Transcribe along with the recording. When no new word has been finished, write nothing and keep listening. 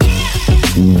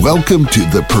Welcome to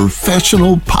the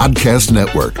Professional Podcast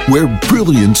Network, where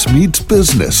brilliance meets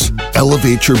business.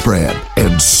 Elevate your brand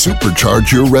and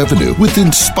supercharge your revenue with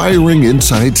inspiring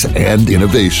insights and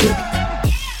innovation.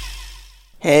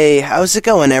 Hey, how's it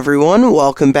going, everyone?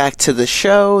 Welcome back to the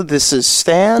show. This is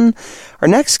Stan. Our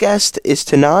next guest is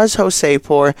Tannaz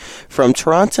Hosseipou from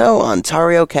Toronto,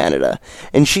 Ontario, Canada.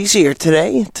 And she's here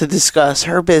today to discuss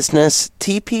her business,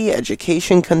 TP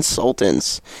Education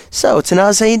Consultants. So,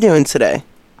 Tannaz, how you doing today?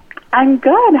 I'm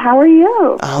good. How are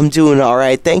you? I'm doing all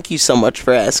right. Thank you so much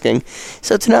for asking.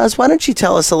 So, Tannaz, why don't you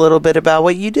tell us a little bit about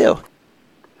what you do?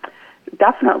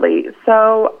 Definitely.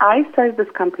 So I started this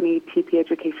company, TP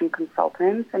Education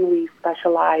Consultants, and we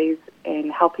specialize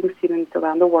in helping students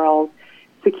around the world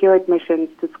secure admissions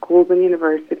to schools and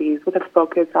universities with a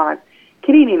focus on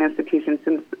Canadian institutions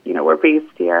since, we're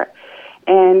based here.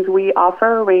 And we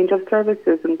offer a range of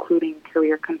services, including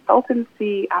career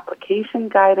consultancy, application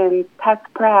guidance, test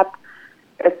prep,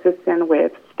 assistance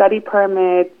with study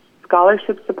permits,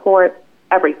 scholarship support,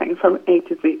 everything from A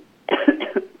to Z.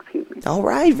 All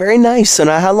right, very nice. So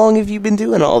now how long have you been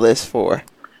doing all this for?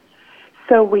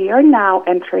 So we are now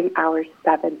entering our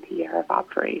 7th year of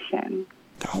operation.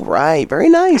 All right, very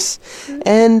nice.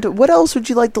 And what else would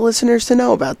you like the listeners to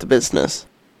know about the business?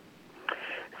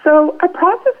 So our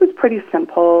process is pretty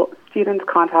simple. Students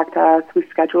contact us, we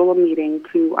schedule a meeting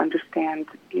to understand,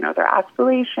 their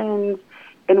aspirations,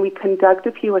 and we conduct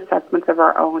a few assessments of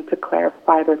our own to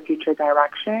clarify their future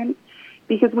direction.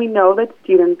 Because we know that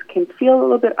students can feel a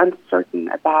little bit uncertain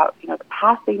about, the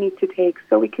path they need to take.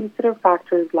 So we consider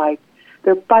factors like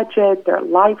their budget, their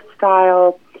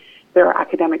lifestyle, their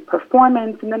academic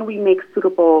performance, and then we make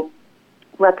suitable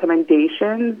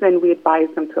recommendations, and we advise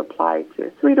them to apply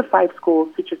to 3 to 5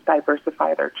 schools to just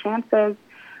diversify their chances.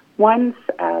 Once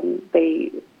they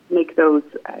make those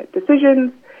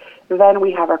decisions, then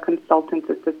we have our consultants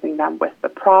assisting them with the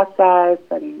process,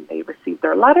 and they receive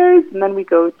their letters, and then we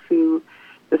go to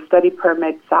the study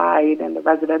permit side and the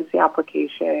residency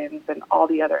applications and all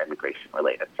the other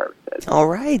immigration-related services. All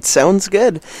right, sounds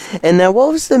good. And now,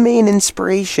 what was the main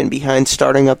inspiration behind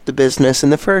starting up the business in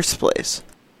the first place?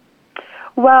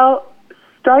 Well,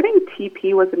 starting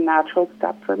TP was a natural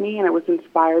step for me, and it was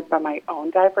inspired by my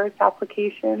own diverse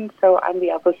application. So I'm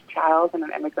the eldest child in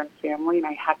an immigrant family, and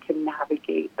I had to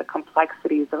navigate the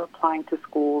complexities of applying to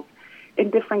schools in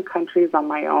different countries on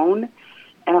my own.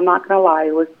 And I'm not going to lie,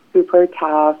 it was super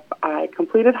tough. I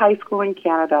completed high school in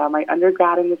Canada, my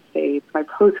undergrad in the States, my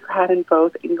postgrad in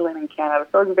both England and Canada.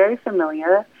 So I was very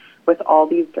familiar with all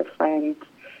these different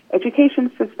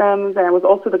education systems, and I was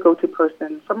also the go-to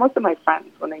person for most of my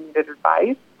friends when they needed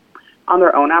advice on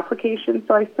their own applications.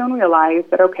 So I soon realized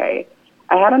that, okay,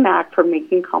 I had a knack for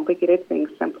making complicated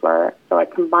things simpler. So I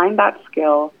combined that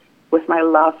skill with my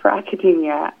love for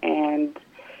academia, and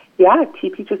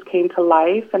TP just came to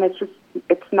life, and it's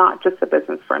not just a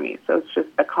business for me. So it's just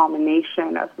a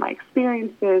combination of my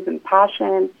experiences and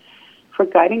passion for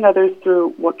guiding others through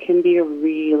what can be a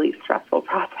really stressful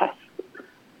process.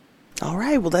 All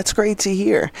right, well, that's great to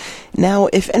hear. Now,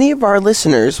 if any of our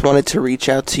listeners wanted to reach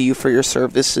out to you for your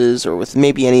services or with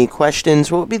maybe any questions,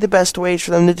 what would be the best ways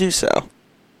for them to do so?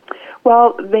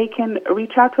 Well, they can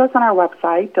reach out to us on our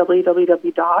website,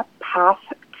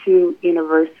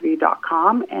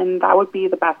 www.path2university.com, and that would be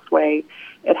the best way.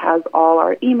 It has all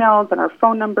our emails and our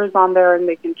phone numbers on there, and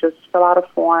they can just fill out a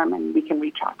form, and we can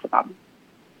reach out to them.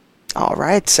 All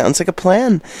right, sounds like a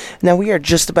plan. Now, we are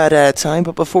just about out of time,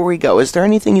 but before we go, is there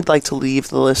anything you'd like to leave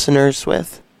the listeners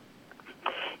with?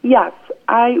 Yes,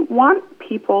 I want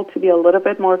people to be a little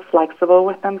bit more flexible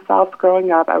with themselves. Growing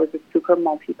up, I was a super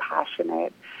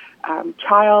multi-passionate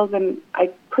child, and I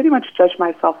pretty much judged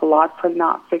myself a lot for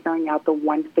not figuring out the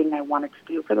one thing I wanted to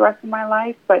do for the rest of my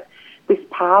life. But this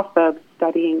path of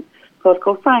studying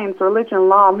political science, religion,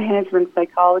 law, management,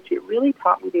 psychology, it really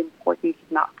taught me the importance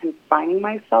of not confining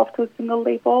myself to a single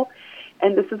label.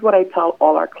 And this is what I tell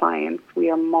all our clients. We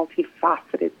are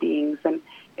multifaceted beings, and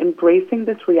embracing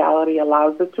this reality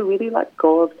allows us to really let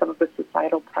go of some of the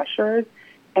societal pressures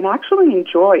and actually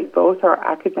enjoy both our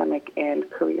academic and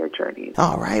career journeys.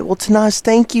 All right. Well, Tannaz,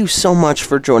 thank you so much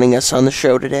for joining us on the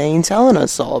show today and telling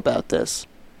us all about this.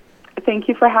 Thank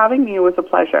you for having me. It was a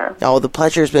pleasure. Oh, the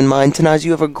pleasure's been mine. Tannaz,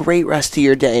 you have a great rest of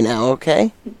your day now,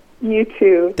 okay? You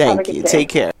too. Thank you. Take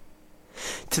care.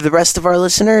 To the rest of our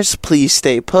listeners, please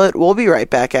stay put. We'll be right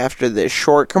back after this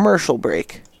short commercial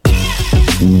break.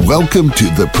 Welcome to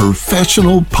the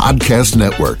Professional Podcast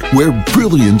Network, where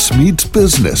brilliance meets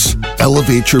business.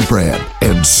 Elevate your brand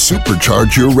and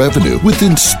supercharge your revenue with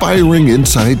inspiring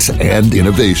insights and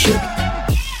innovation.